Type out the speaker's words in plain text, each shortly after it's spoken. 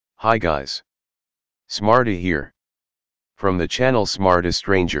Hi guys. Smarty here. From the channel Smarty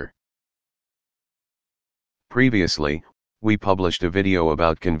Stranger. Previously, we published a video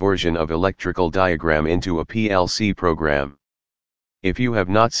about conversion of electrical diagram into a PLC program. If you have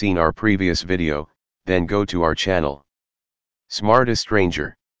not seen our previous video, then go to our channel, Smarty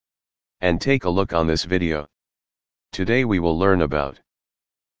Stranger, and take a look on this video. Today we will learn about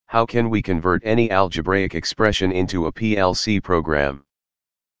how can we convert any algebraic expression into a PLC program.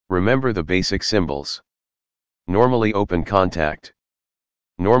 Remember the basic symbols. Normally open contact,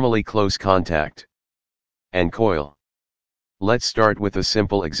 normally close contact, and coil. Let's start with a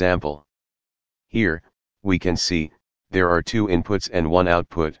simple example. Here, we can see, there are two inputs and one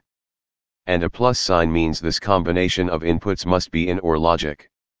output. And a plus sign means this combination of inputs must be in OR logic.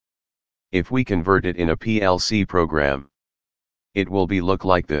 If we convert it in a PLC program, it will look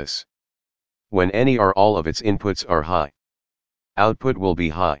like this. When any or all of its inputs are high, output will be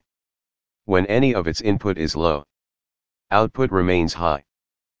high. When any of its input is low, output remains high.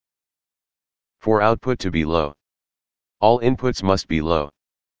 For output to be low, all inputs must be low.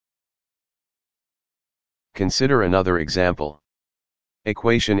 Consider another example.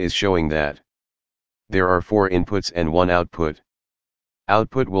 Equation is showing that there are 4 inputs and 1 output.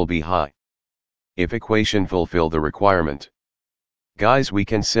 Output will be high if equation fulfill the requirement. Guys, we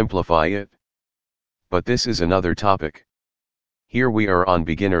can simplify it, but this is another topic. Here we are on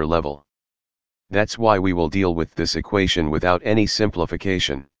beginner level. That's why we will deal with this equation without any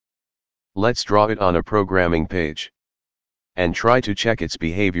simplification. Let's draw it on a programming page and try to check its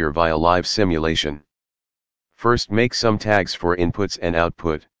behavior via live simulation. First, make some tags for inputs and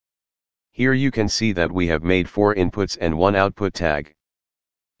output. Here you can see that we have made 4 inputs and 1 output tag.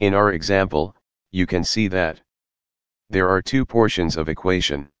 In our example, you can see that there are 2 portions of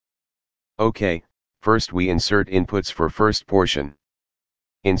equation. Okay, first we insert inputs for first portion.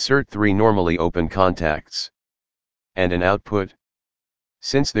 Insert 3 normally open contacts. And an output.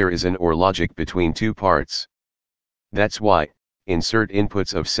 Since there is an OR logic between 2 parts. That's why, insert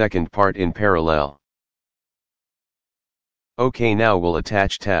inputs of second part in parallel. Okay, now we'll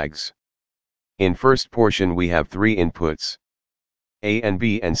attach tags. In first portion we have 3 inputs, A and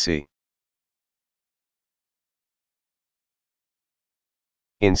B and C.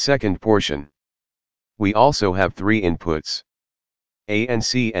 In second portion, we also have 3 inputs, A and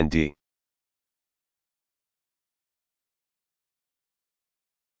C and D.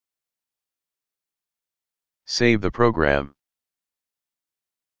 Save the program.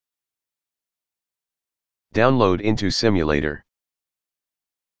 Download into simulator.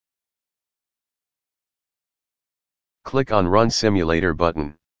 Click on Run Simulator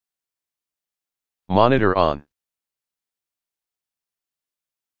button. Monitor on.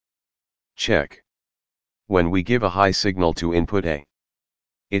 Check. When we give a high signal to input A,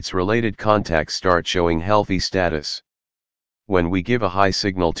 its related contacts start showing healthy status. When we give a high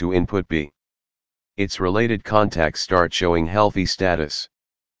signal to input B, its related contacts start showing healthy status.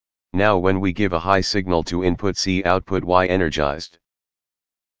 Now when we give a high signal to input C, output Y energized.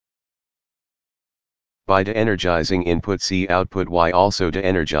 By de-energizing input C, output Y also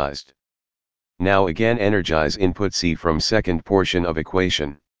de-energized. Now again energize input C from second portion of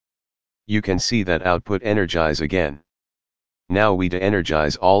equation. You can see that output energize again. Now we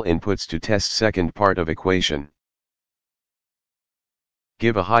de-energize all inputs to test second part of equation.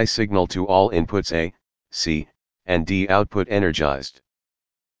 Give a high signal to all inputs A, C, and D, output energized.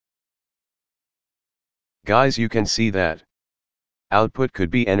 Guys, you can see that output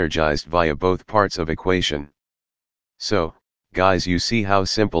could be energized via both parts of equation. So, guys, you see how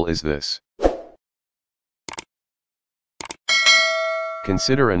simple is this?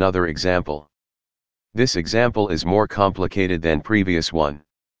 Consider another example. This example is more complicated than previous one.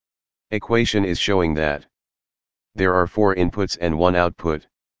 Equation is showing that there are 4 inputs and 1 output.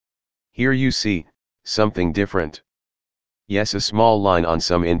 Here you see something different. Yes, a small line on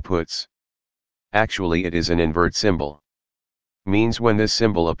some inputs. Actually it is an invert symbol. Means when this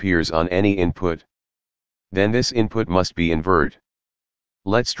symbol appears on any input, then this input must be invert.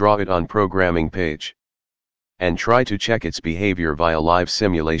 Let's draw it on programming page and try to check its behavior via live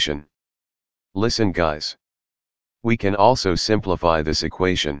simulation. Listen guys. We can also simplify this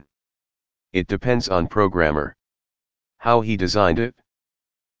equation. It depends on programmer, how he designed it.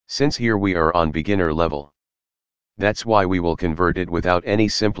 Since here we are on beginner level, that's why we will convert it without any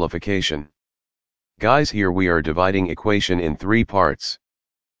simplification. Guys, here we are dividing equation in 3 parts.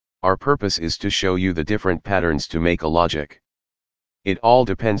 Our purpose is to show you the different patterns to make a logic. It all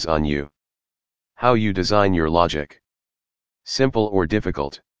depends on you. How you design your logic. Simple or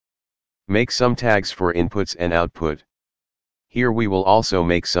difficult. Make some tags for inputs and output. Here we will also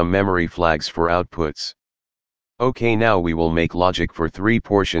make some memory flags for outputs. Okay, now we will make logic for 3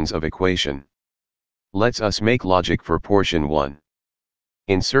 portions of equation. Let's us make logic for portion 1.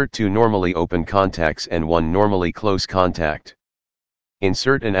 Insert 2 normally open contacts and 1 normally close contact.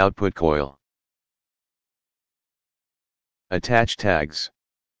 Insert an output coil. Attach tags.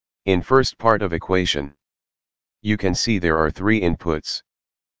 In first part of equation, you can see there are 3 inputs.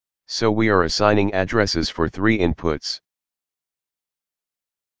 So we are assigning addresses for 3 inputs.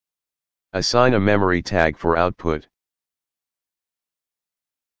 Assign a memory tag for output.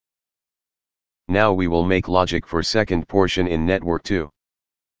 Now we will make logic for second portion in network 2.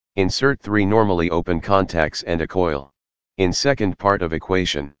 Insert 3 normally open contacts and a coil. In second part of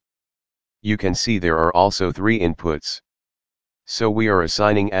equation, you can see there are also 3 inputs. So we are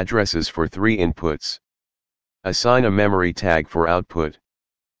assigning addresses for 3 inputs. Assign a memory tag for output.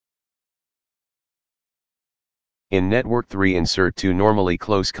 In network 3 insert 2 normally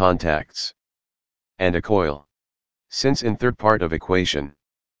close contacts and a coil. Since in third part of equation,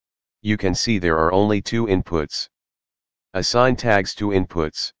 you can see there are only 2 inputs. Assign tags to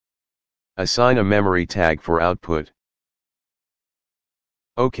inputs. Assign a memory tag for output.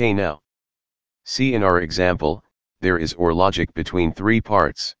 Okay, now see in our example, there is OR logic between 3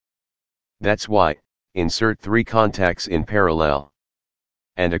 parts. That's why, insert 3 contacts in parallel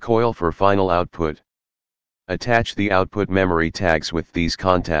and a coil for final output. Attach the output memory tags with these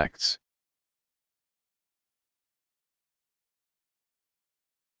contacts.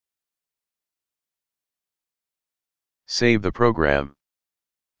 Save the program.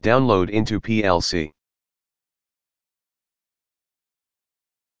 Download into PLC.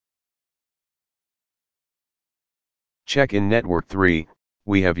 Check in network 3,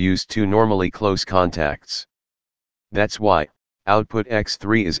 we have used 2 normally close contacts. That's why, output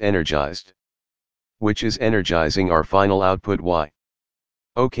X3 is energized, which is energizing our final output Y.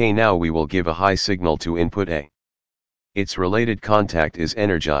 Okay, now we will give a high signal to input A. Its related contact is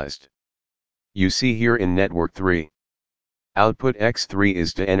energized. You see here in network 3. Output X3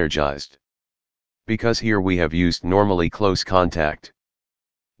 is de-energized. Because here we have used normally close contact.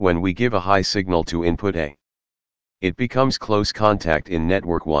 When we give a high signal to input A, it becomes close contact in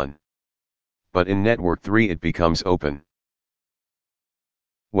network 1. But in network 3 it becomes open.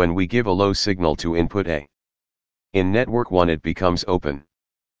 When we give a low signal to input A, in network 1 it becomes open.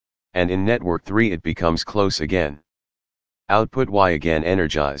 And in network 3 it becomes close again. Output Y again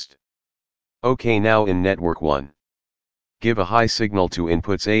energized. Okay, now in network 1, give a high signal to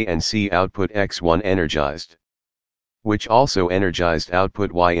inputs A and C, output X1 energized, which also energized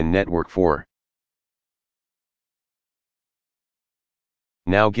output Y in network 4.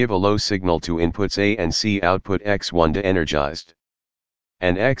 Now give a low signal to inputs A and C, output X1 de-energized.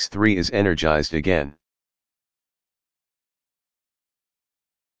 And X3 is energized again.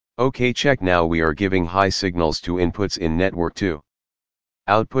 Okay, check, now we are giving high signals to inputs in network 2.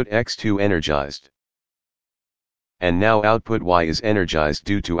 Output X2 energized. And now output Y is energized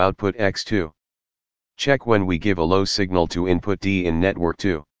due to output X2. Check when we give a low signal to input D in network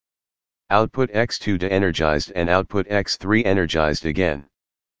 2. Output X2 de-energized and output X3 energized again.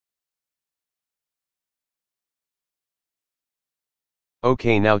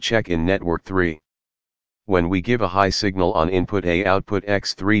 Okay, now check in network 3. When we give a high signal on input A, output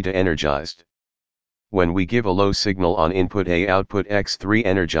X3 de-energized. When we give a low signal on input A, output X3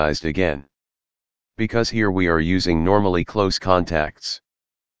 energized again. Because here we are using normally close contacts.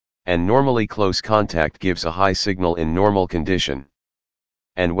 And normally close contact gives a high signal in normal condition.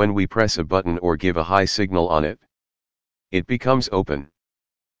 And when we press a button or give a high signal on it, it becomes open.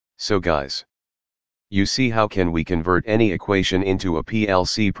 So guys, you see how can we convert any equation into a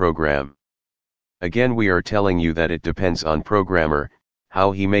PLC program. Again, we are telling you that it depends on programmer,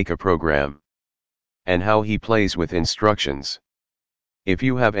 how he make a program, and how he plays with instructions. If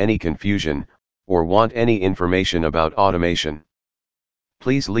you have any confusion, or want any information about automation,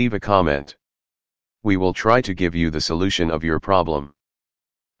 please leave a comment. We will try to give you the solution of your problem.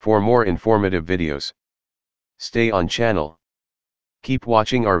 For more informative videos, stay on channel. Keep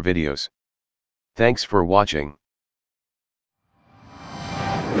watching our videos. Thanks for watching.